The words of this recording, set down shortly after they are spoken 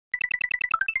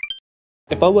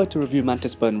If I were to review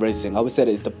Mantis Burn Racing, I would say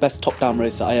that it's the best top-down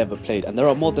racer I ever played, and there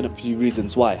are more than a few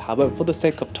reasons why. However, for the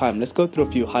sake of time, let's go through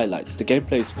a few highlights. The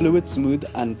gameplay is fluid, smooth,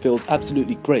 and feels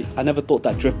absolutely great. I never thought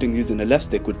that drifting using the left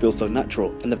stick would feel so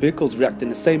natural, and the vehicles react in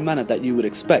the same manner that you would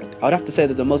expect. I would have to say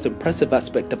that the most impressive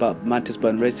aspect about Mantis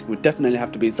Burn Racing would definitely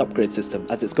have to be its upgrade system,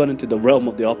 as it's gone into the realm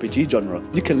of the RPG genre.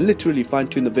 You can literally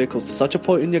fine-tune the vehicles to such a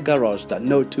point in your garage that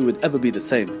no two would ever be the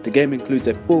same. The game includes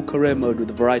a full career mode with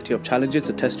a variety of challenges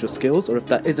to test your skills, or if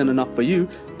that isn't enough for you,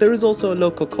 there is also a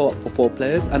local co-op for 4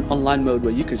 players and online mode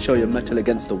where you can show your mettle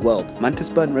against the world. Mantis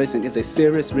Burn Racing is a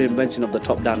serious reinvention of the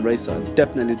top-down racer and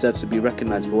definitely deserves to be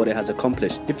recognized for what it has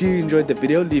accomplished. If you enjoyed the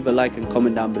video, leave a like and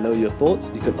comment down below your thoughts.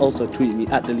 You can also tweet me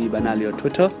at the Liban Ali on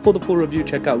Twitter. For the full review,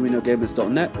 check out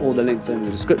renogamers.net. All the links are in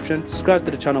the description. Subscribe to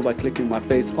the channel by clicking my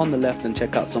face on the left and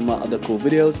check out some of my other cool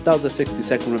videos. That was a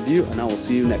 60-second review, and I will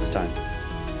see you next time.